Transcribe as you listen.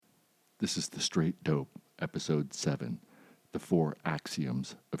This is The Straight Dope, Episode 7, The 4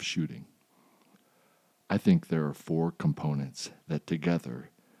 Axioms of Shooting. I think there are 4 components that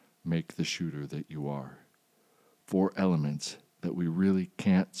together make the shooter that you are. 4 elements that we really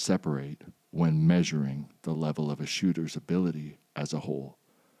can't separate when measuring the level of a shooter's ability as a whole.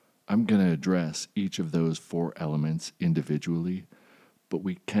 I'm going to address each of those 4 elements individually, but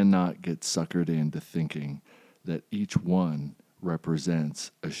we cannot get suckered into thinking that each one represents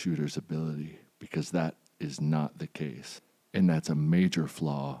a shooter's ability, because that is not the case. And that's a major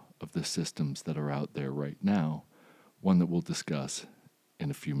flaw of the systems that are out there right now, one that we'll discuss in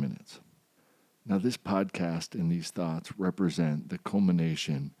a few minutes. Now, this podcast and these thoughts represent the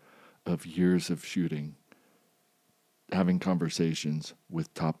culmination of years of shooting, having conversations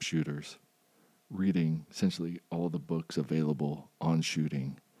with top shooters, reading essentially all the books available on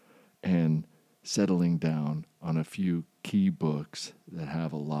shooting, and settling down on a few key books that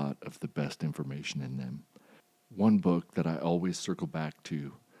have a lot of the best information in them. One book that I always circle back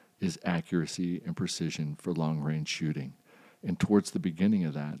to is Accuracy and Precision for Long-Range Shooting. And towards the beginning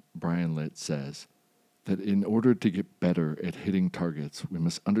of that, Brian Litt says that in order to get better at hitting targets, we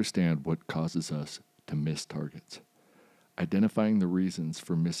must understand what causes us to miss targets. Identifying the reasons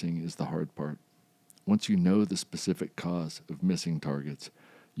for missing is the hard part. Once you know the specific cause of missing targets,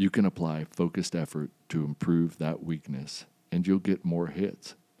 you can apply focused effort to improve that weakness, and you'll get more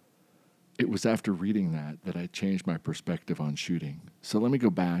hits. It was after reading that I changed my perspective on shooting. So let me go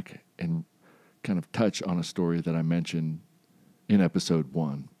back and kind of touch on a story that I mentioned in episode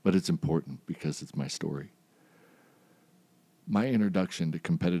 1, but it's important because it's my story. My introduction to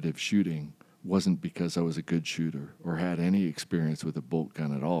competitive shooting wasn't because I was a good shooter or had any experience with a bolt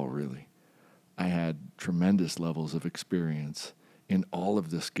gun at all, really. I had tremendous levels of experience in all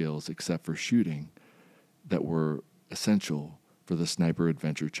of the skills except for shooting that were essential for the Sniper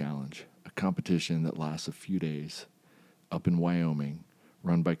Adventure Challenge, a competition that lasts a few days up in Wyoming,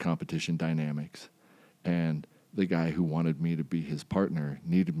 run by Competition Dynamics. And the guy who wanted me to be his partner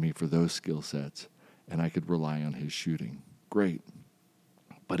needed me for those skill sets, and I could rely on his shooting. Great.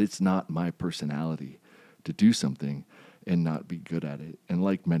 But it's not my personality to do something and not be good at it. And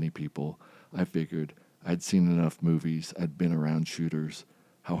like many people, I figured I'd seen enough movies, I'd been around shooters,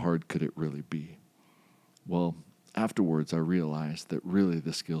 how hard could it really be? Well, afterwards I realized that really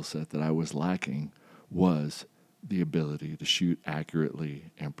the skill set that I was lacking was the ability to shoot accurately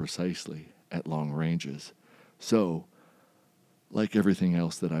and precisely at long ranges. So, like everything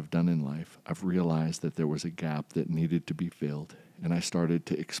else that I've done in life, I've realized that there was a gap that needed to be filled, and I started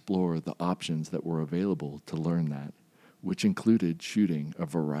to explore the options that were available to learn that, which included shooting a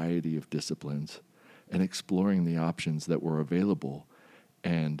variety of disciplines and exploring the options that were available,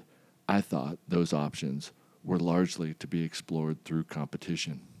 and I thought those options were largely to be explored through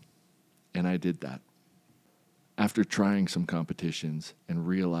competition. And I did that. After trying some competitions and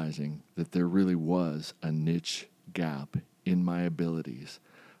realizing that there really was a niche gap in my abilities,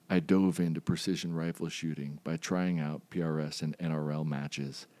 I dove into precision rifle shooting by trying out PRS and NRL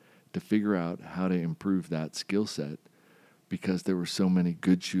matches to figure out how to improve that skill set, because there were so many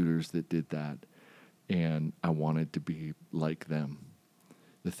good shooters that did that, and I wanted to be like them.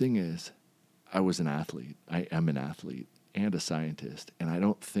 The thing is, I was an athlete. I am an athlete and a scientist, and I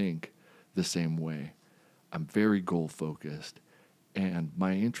don't think the same way. I'm very goal-focused, and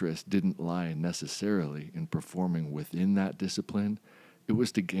my interest didn't lie necessarily in performing within that discipline. It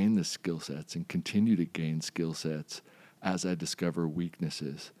was to gain the skill sets and continue to gain skill sets as I discover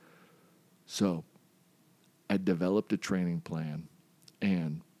weaknesses. So I developed a training plan,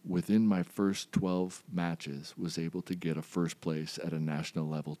 and within my first 12 matches was able to get a first place at a national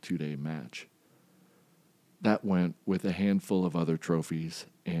level 2-day match. That went with a handful of other trophies,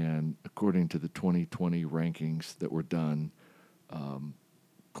 and according to the 2020 rankings that were done,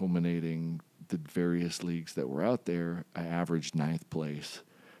 culminating the various leagues that were out there, I averaged 9th place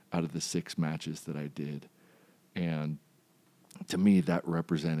out of the 6 matches that I did. And to me, that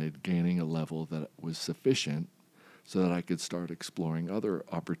represented gaining a level that was sufficient so that I could start exploring other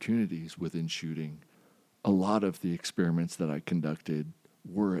opportunities within shooting. A lot of the experiments that I conducted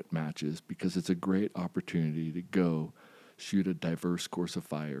were at matches, because it's a great opportunity to go shoot a diverse course of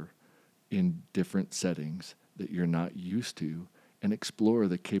fire in different settings that you're not used to and explore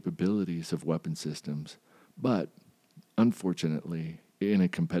the capabilities of weapon systems. But unfortunately, in a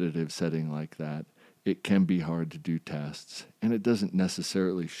competitive setting like that, it can be hard to do tests, and it doesn't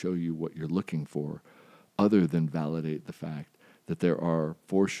necessarily show you what you're looking for, other than validate the fact that there are,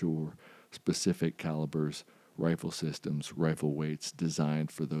 for sure, specific calibers, rifle systems, rifle weights designed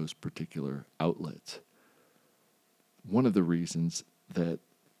for those particular outlets. One of the reasons that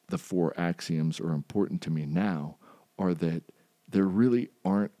the 4 axioms are important to me now are that there really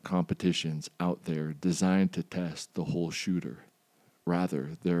aren't competitions out there designed to test the whole shooter.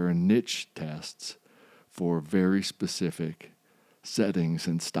 Rather, there are niche tests for very specific settings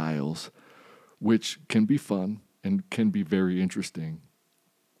and styles, which can be fun and can be very interesting,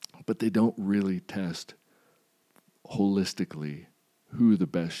 but they don't really test holistically who the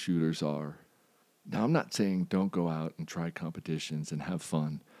best shooters are. Now, I'm not saying don't go out and try competitions and have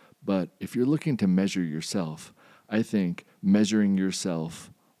fun, but if you're looking to measure yourself, I think measuring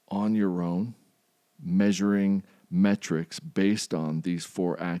yourself on your own, measuring metrics based on these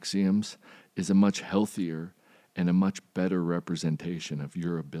 4 axioms is a much healthier and a much better representation of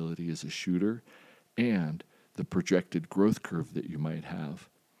your ability as a shooter and the projected growth curve that you might have.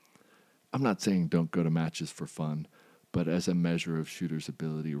 I'm not saying don't go to matches for fun, but as a measure of shooters'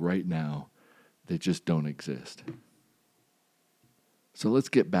 ability right now, they just don't exist. So let's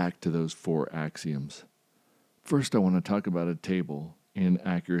get back to those 4 axioms. First, I want to talk about a table in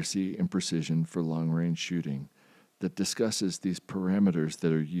accuracy and precision for long-range shooting that discusses these parameters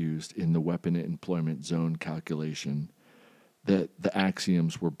that are used in the weapon employment zone calculation that the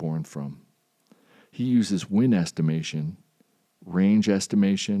axioms were born from. He uses win estimation, range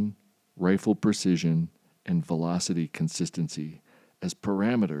estimation, rifle precision, and velocity consistency as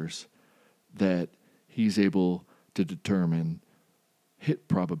parameters that he's able to determine hit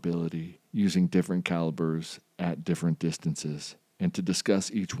probability using different calibers at different distances and to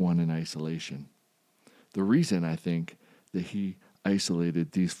discuss each one in isolation. The reason I think that he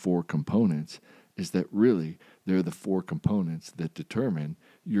isolated these 4 components is that really they're the 4 components that determine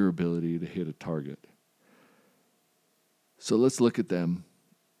your ability to hit a target. So let's look at them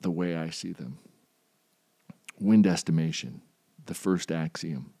the way I see them. Wind estimation, the first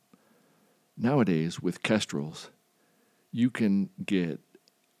axiom. Nowadays, with kestrels, you can get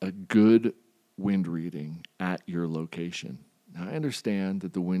a good wind reading at your location. Now, I understand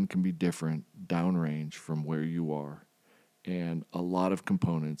that the wind can be different downrange from where you are, and a lot of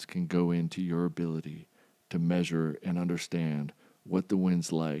components can go into your ability to measure and understand what the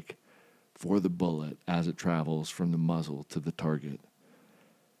wind's like for the bullet as it travels from the muzzle to the target.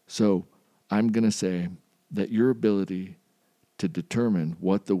 So I'm going to say that your ability to determine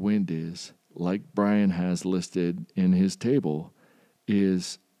what the wind is, like Brian has listed in his table,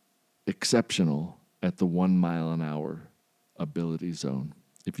 is exceptional at the 1 mile an hour ability zone.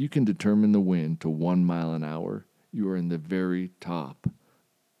 If you can determine the wind to 1 mile an hour, you are in the very top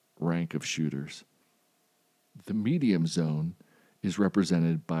rank of shooters. The medium zone is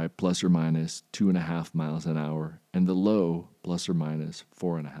represented by plus or minus 2.5 miles an hour, and the low plus or minus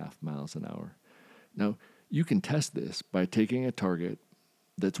 4.5 miles an hour. Now, you can test this by taking a target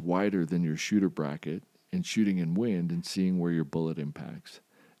that's wider than your shooter bracket and shooting in wind and seeing where your bullet impacts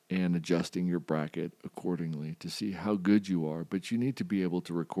and adjusting your bracket accordingly to see how good you are, but you need to be able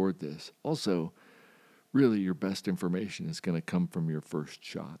to record this. Also, really your best information is going to come from your first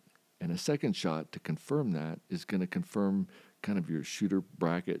shot. And a second shot to confirm that is going to confirm kind of your shooter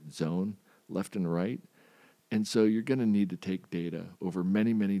bracket zone, left and right. And so you're going to need to take data over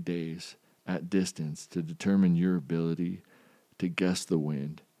many, many days at distance to determine your ability to guess the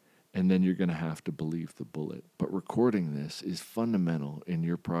wind. And then you're going to have to believe the bullet. But recording this is fundamental in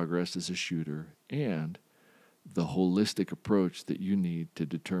your progress as a shooter and the holistic approach that you need to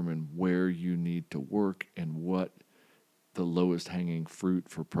determine where you need to work and what the lowest hanging fruit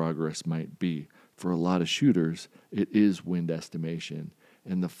for progress might be. For a lot of shooters, it is wind estimation.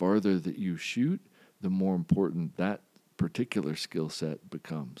 And the farther that you shoot, the more important that particular skill set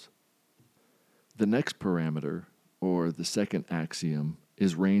becomes. The next parameter, or the second axiom,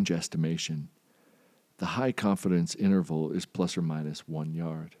 is range estimation. The high confidence interval is plus or minus 1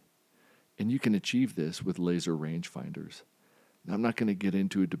 yard. And you can achieve this with laser rangefinders. Now, I'm not going to get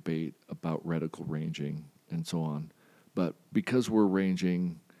into a debate about reticle ranging and so on, but because we're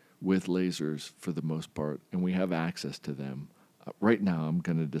ranging with lasers for the most part and we have access to them, right now I'm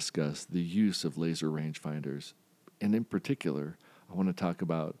going to discuss the use of laser rangefinders. And in particular, I want to talk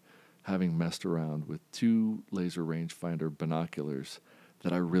about having messed around with 2 laser rangefinder binoculars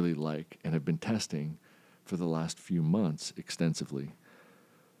that I really like and have been testing for the last few months extensively.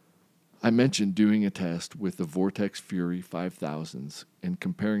 I mentioned doing a test with the Vortex Fury 5000s and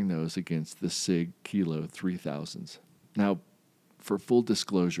comparing those against the SIG Kilo 3000s. Now, for full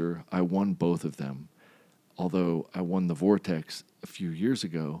disclosure, I won both of them, although I won the Vortex a few years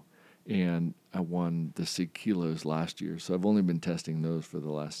ago and I won the SIG Kilos last year, so I've only been testing those for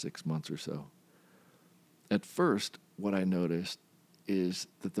the last 6 months or so. At first, what I noticed is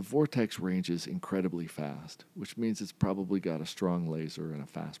that the Vortex ranges incredibly fast, which means it's probably got a strong laser and a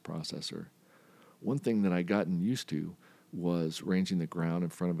fast processor. One thing that I gotten used to was ranging the ground in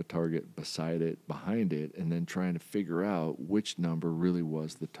front of a target, beside it, behind it, and then trying to figure out which number really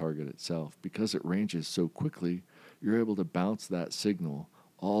was the target itself. Because it ranges so quickly, you're able to bounce that signal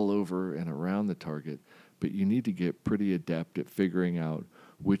all over and around the target, but you need to get pretty adept at figuring out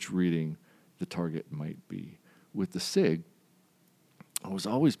which reading the target might be. With the SIG, I was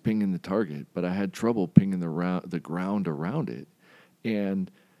always pinging the target, but I had trouble pinging the ground around it,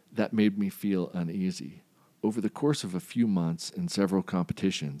 and that made me feel uneasy. Over the course of a few months and several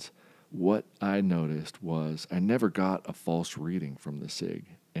competitions, what I noticed was I never got a false reading from the SIG,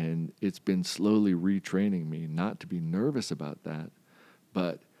 and it's been slowly retraining me not to be nervous about that,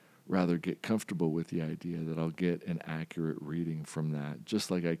 but rather get comfortable with the idea that I'll get an accurate reading from that,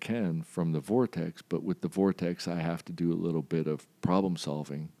 just like I can from the Vortex. But with the Vortex, I have to do a little bit of problem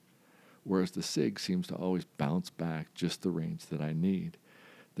solving, whereas the SIG seems to always bounce back just the range that I need.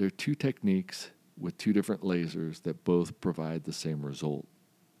 There are two techniques with two different lasers that both provide the same result.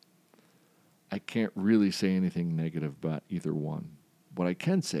 I can't really say anything negative about either one. What I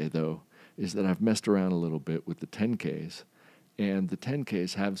can say, though, is that I've messed around a little bit with the 10Ks, and the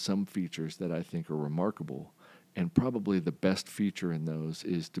 10Ks have some features that I think are remarkable, and probably the best feature in those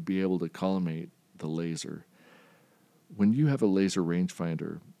is to be able to collimate the laser. When you have a laser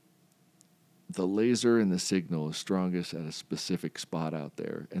rangefinder, the laser and the signal is strongest at a specific spot out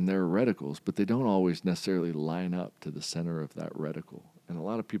there, and there are reticles, but they don't always necessarily line up to the center of that reticle. And a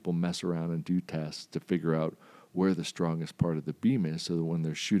lot of people mess around and do tests to figure out where the strongest part of the beam is, so that when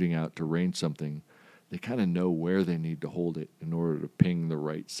they're shooting out to range something, they kind of know where they need to hold it in order to ping the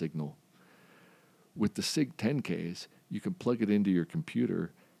right signal. With the SIG 10Ks, you can plug it into your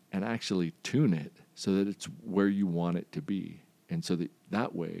computer and actually tune it so that it's where you want it to be. And so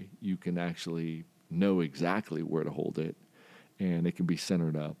that way you can actually know exactly where to hold it, and it can be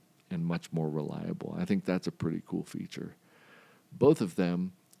centered up and much more reliable. I think that's a pretty cool feature. Both of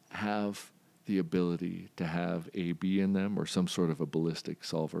them have the ability to have AB in them, or some sort of a ballistic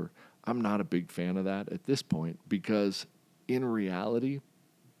solver. I'm not a big fan of that at this point, because in reality,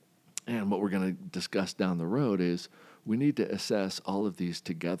 and what we're going to discuss down the road, is we need to assess all of these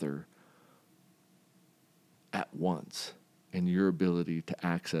together at once, and your ability to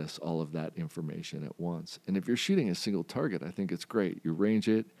access all of that information at once. And if you're shooting a single target, I think it's great. You range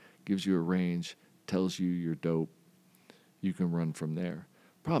it, gives you a range, tells you you're dope. You can run from there.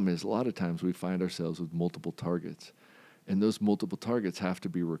 Problem is, a lot of times we find ourselves with multiple targets, and those multiple targets have to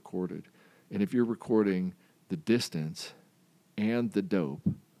be recorded. And if you're recording the distance and the dope,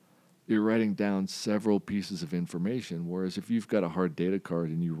 you're writing down several pieces of information, whereas if you've got a hard data card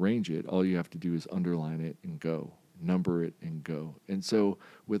and you range it, all you have to do is underline it and go, number it and go. And so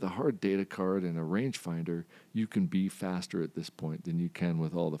with a hard data card and a rangefinder, you can be faster at this point than you can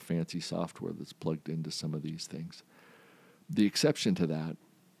with all the fancy software that's plugged into some of these things. The exception to that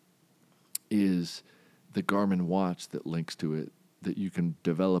is the Garmin watch that links to it, that you can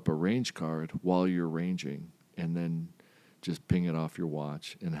develop a range card while you're ranging and then just ping it off your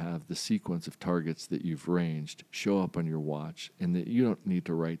watch and have the sequence of targets that you've ranged show up on your watch, and that you don't need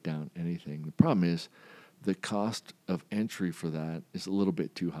to write down anything. The problem is the cost of entry for that is a little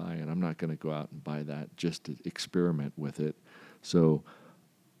bit too high, and I'm not going to go out and buy that just to experiment with it. So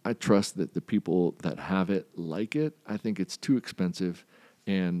I trust that the people that have it like it. I think it's too expensive,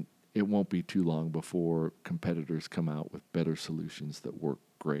 and it won't be too long before competitors come out with better solutions that work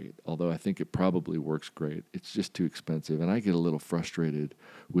great. Although I think it probably works great. It's just too expensive. And I get a little frustrated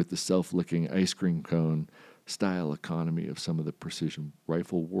with the self-licking ice cream cone style economy of some of the precision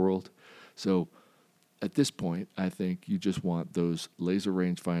rifle world. So at this point, I think you just want those laser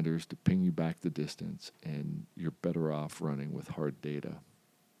rangefinders to ping you back the distance, and you're better off running with hard data.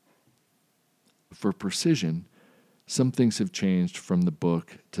 For precision, some things have changed from the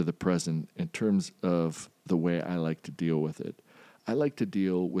book to the present in terms of the way I like to deal with it. I like to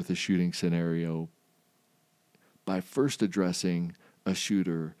deal with a shooting scenario by first addressing a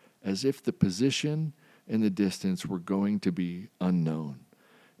shooter as if the position and the distance were going to be unknown.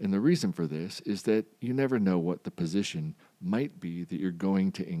 And the reason for this is that you never know what the position might be that you're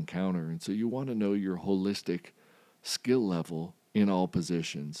going to encounter. And so you want to know your holistic skill level in all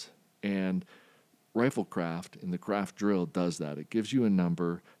positions. And Riflecraft in the craft drill does that. It gives you a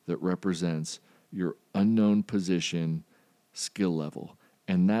number that represents your unknown position skill level.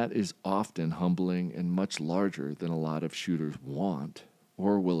 And that is often humbling and much larger than a lot of shooters want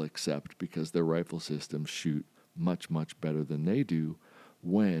or will accept, because their rifle systems shoot much, much better than they do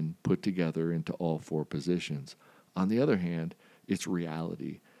when put together into all four positions. On the other hand, it's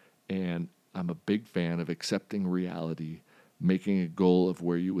reality. And I'm a big fan of accepting reality, making a goal of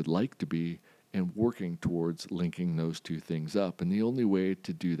where you would like to be, and working towards linking those two things up. And the only way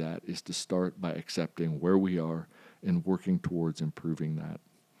to do that is to start by accepting where we are and working towards improving that.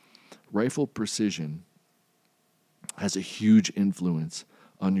 Rifle precision has a huge influence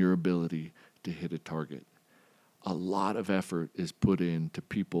on your ability to hit a target. A lot of effort is put into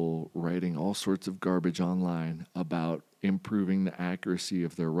people writing all sorts of garbage online about improving the accuracy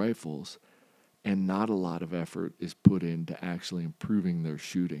of their rifles, and not a lot of effort is put into actually improving their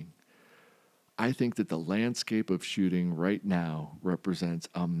shooting. I think that the landscape of shooting right now represents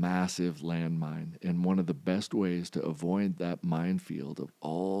a massive landmine, and one of the best ways to avoid that minefield of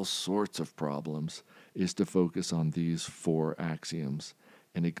all sorts of problems is to focus on these 4 axioms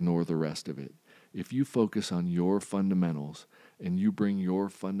and ignore the rest of it. If you focus on your fundamentals and you bring your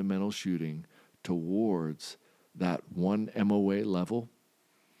fundamental shooting towards that 1 MOA level,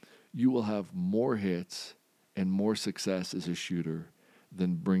 you will have more hits and more success as a shooter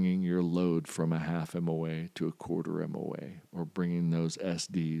than bringing your load from a half MOA to a quarter MOA, or bringing those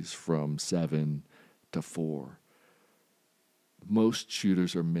SDs from 7 to 4. Most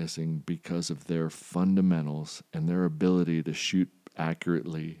shooters are missing because of their fundamentals and their ability to shoot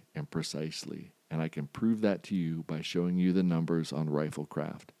accurately and precisely. And I can prove that to you by showing you the numbers on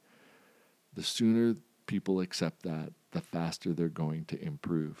Riflecraft. The sooner people accept that, the faster they're going to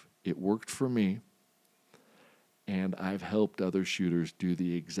improve. It worked for me. And I've helped other shooters do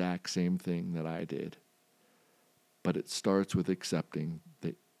the exact same thing that I did. But it starts with accepting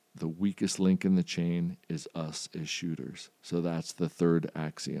that the weakest link in the chain is us as shooters. So that's the 3rd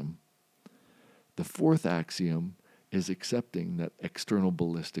axiom. The 4th axiom is accepting that external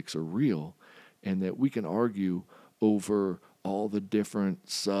ballistics are real, and that we can argue over all the different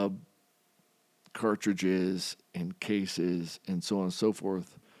sub cartridges and cases and so on and so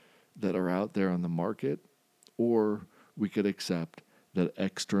forth that are out there on the market. Or we could accept that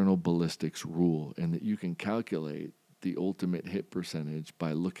external ballistics rule, and that you can calculate the ultimate hit percentage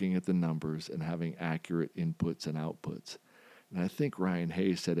by looking at the numbers and having accurate inputs and outputs. And I think Ryan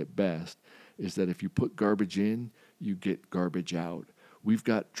Hayes said it best, is that if you put garbage in, you get garbage out. We've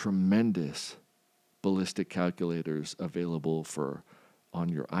got tremendous ballistic calculators available for on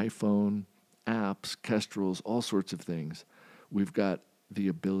your iPhone, apps, Kestrels, all sorts of things. We've got the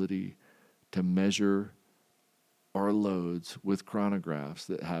ability to measure our loads with chronographs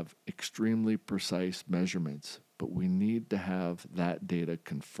that have extremely precise measurements, but we need to have that data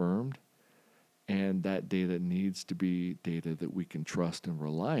confirmed, and that data needs to be data that we can trust and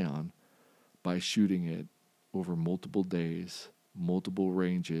rely on by shooting it over multiple days, multiple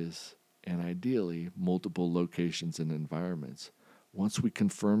ranges, and ideally multiple locations and environments. Once we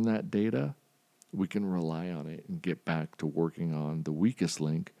confirm that data, we can rely on it and get back to working on the weakest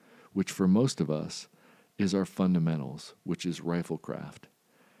link, which for most of us is our fundamentals, which is Riflecraft.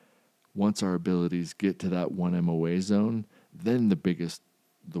 Once our abilities get to that 1 MOA zone, then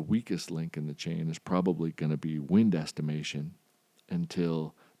the weakest link in the chain is probably going to be wind estimation,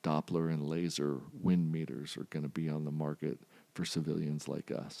 until Doppler and laser wind meters are going to be on the market for civilians like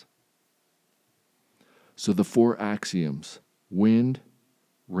us. So the 4 axioms: wind,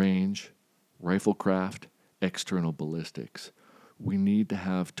 range, Riflecraft, external ballistics. We need to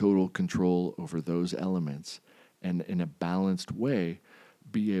have total control over those elements, and in a balanced way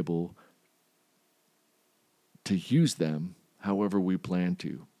be able to use them however we plan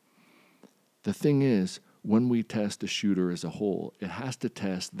to. The thing is, when we test a shooter as a whole, it has to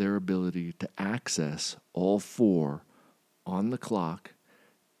test their ability to access all 4 on the clock,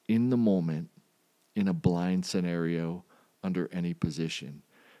 in the moment, in a blind scenario, under any position.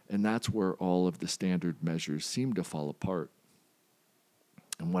 And that's where all of the standard measures seem to fall apart.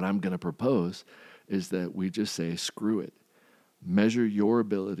 And what I'm going to propose is that we just say, screw it. Measure your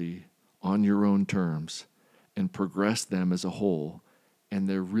ability on your own terms and progress them as a whole, and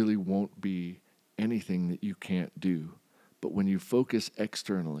there really won't be anything that you can't do. But when you focus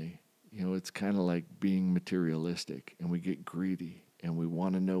externally, it's kind of like being materialistic, and we get greedy, and we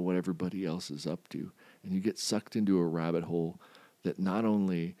want to know what everybody else is up to. And you get sucked into a rabbit hole that not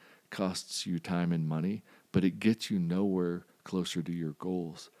only costs you time and money, but it gets you nowhere closer to your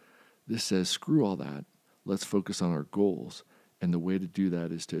goals. This says, screw all that. Let's focus on our goals. And the way to do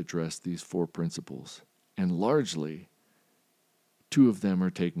that is to address these 4 principles. And largely, 2 of them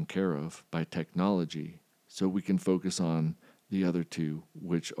are taken care of by technology, so we can focus on the other 2,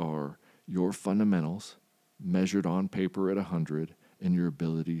 which are your fundamentals, measured on paper at 100, and your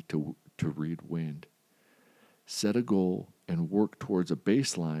ability to read wind. Set a goal and work towards a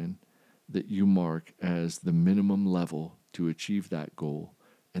baseline that you mark as the minimum level to achieve that goal,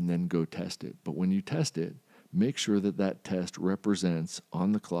 and then go test it. But when you test it, make sure that that test represents,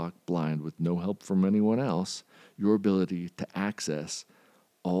 on the clock, blind, with no help from anyone else, your ability to access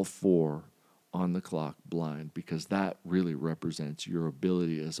all 4 on the clock blind, because that really represents your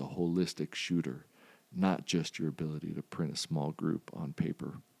ability as a holistic shooter, not just your ability to print a small group on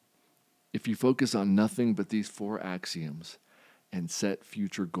paper. If you focus on nothing but these 4 axioms and set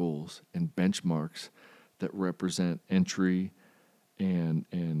future goals and benchmarks that represent entry and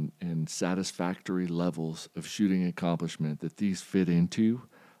satisfactory levels of shooting accomplishment that these fit into,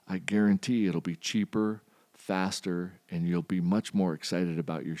 I guarantee it'll be cheaper, faster, and you'll be much more excited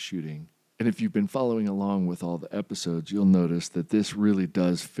about your shooting. And if you've been following along with all the episodes, you'll notice that this really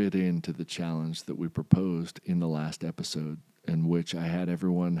does fit into the challenge that we proposed in the last episode, in which I had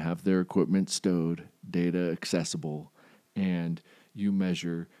everyone have their equipment stowed, data accessible, and you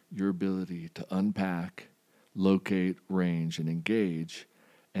measure your ability to unpack, locate, range, and engage,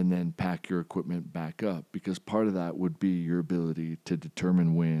 and then pack your equipment back up, because part of that would be your ability to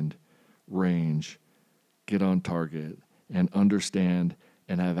determine wind, range, get on target, and understand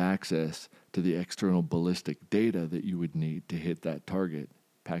and have access to the external ballistic data that you would need to hit that target,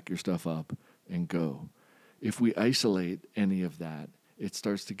 pack your stuff up, and go. If we isolate any of that, it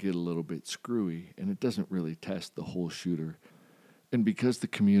starts to get a little bit screwy, and it doesn't really test the whole shooter. And because the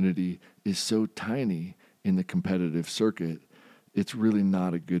community is so tiny in the competitive circuit, it's really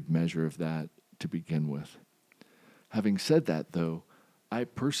not a good measure of that to begin with. Having said that, though, I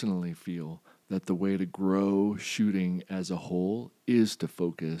personally feel that the way to grow shooting as a whole is to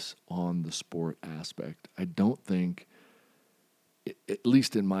focus on the sport aspect. I don't think, at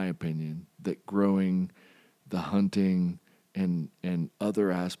least in my opinion, that growing the hunting and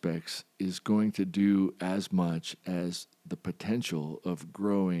other aspects is going to do as much as the potential of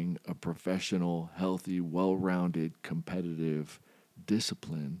growing a professional, healthy, well-rounded, competitive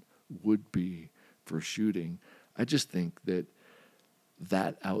discipline would be for shooting. I just think that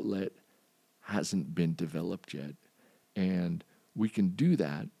that outlet hasn't been developed yet. And we can do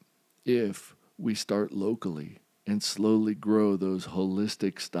that if we start locally and slowly grow those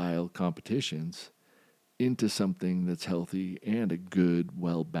holistic style competitions into something that's healthy and a good,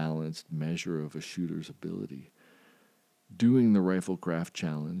 well-balanced measure of a shooter's ability. Doing the Riflecraft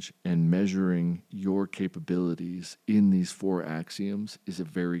Challenge and measuring your capabilities in these 4 axioms is a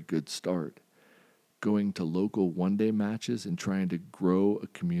very good start. Going to local one-day matches and trying to grow a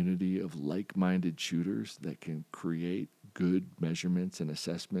community of like-minded shooters that can create good measurements and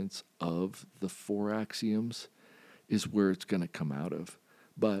assessments of the 4 axioms is where it's going to come out of.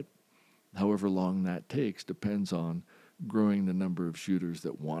 But however long that takes depends on growing the number of shooters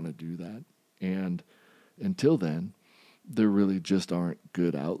that want to do that. And until then, there really just aren't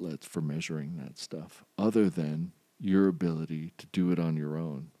good outlets for measuring that stuff other than your ability to do it on your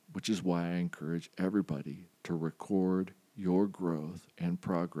own, which is why I encourage everybody to record your growth and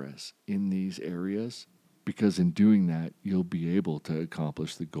progress in these areas, because in doing that, you'll be able to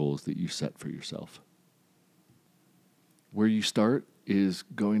accomplish the goals that you set for yourself. Where you start is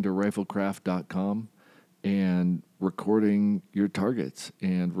going to riflecraft.com and recording your targets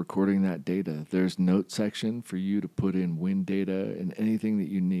and recording that data. There's a note section for you to put in wind data and anything that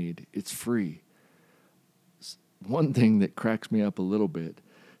you need. It's free. One thing that cracks me up a little bit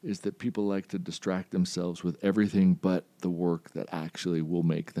is that people like to distract themselves with everything but the work that actually will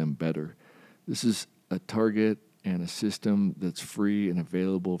make them better. This is a target and a system that's free and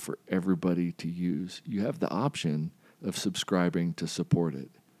available for everybody to use. You have the option of subscribing to support it.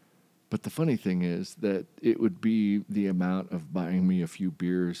 But the funny thing is that it would be the amount of buying me a few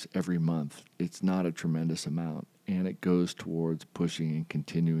beers every month. It's not a tremendous amount, and it goes towards pushing and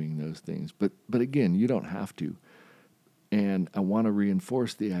continuing those things. But again, you don't have to. And I want to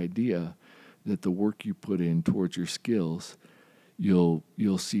reinforce the idea that the work you put in towards your skills, you'll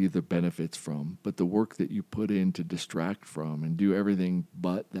see the benefits from. But the work that you put in to distract from and do everything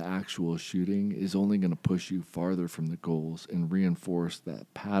but the actual shooting is only going to push you farther from the goals and reinforce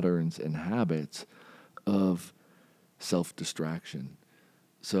that patterns and habits of self-distraction.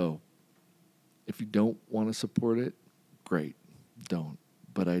 So if you don't want to support it, great, don't.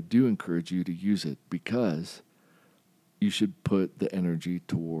 But I do encourage you to use it, because you should put the energy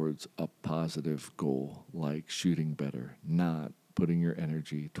towards a positive goal like shooting better, not putting your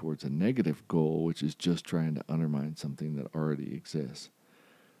energy towards a negative goal, which is just trying to undermine something that already exists.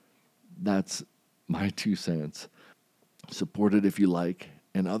 That's my 2 cents. Support it if you like,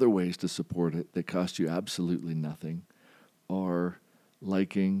 and other ways to support it that cost you absolutely nothing are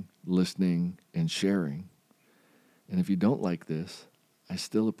liking, listening, and sharing. And if you don't like this, I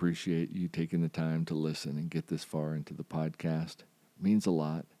still appreciate you taking the time to listen and get this far into the podcast. It means a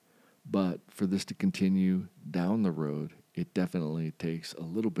lot. But for this to continue down the road, it definitely takes a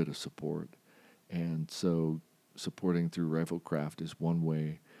little bit of support. And so supporting through Riflecraft is one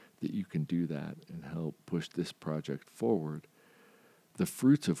way that you can do that and help push this project forward, the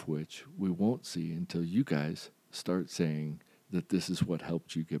fruits of which we won't see until you guys start saying that this is what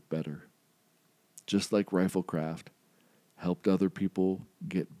helped you get better. Just like Riflecraft helped other people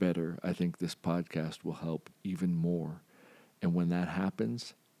get better, I think this podcast will help even more. And when that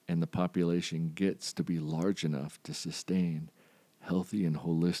happens, and the population gets to be large enough to sustain healthy and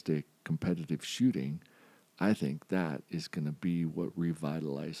holistic competitive shooting, I think that is going to be what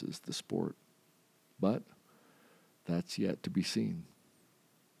revitalizes the sport. But that's yet to be seen.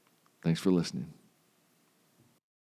 Thanks for listening.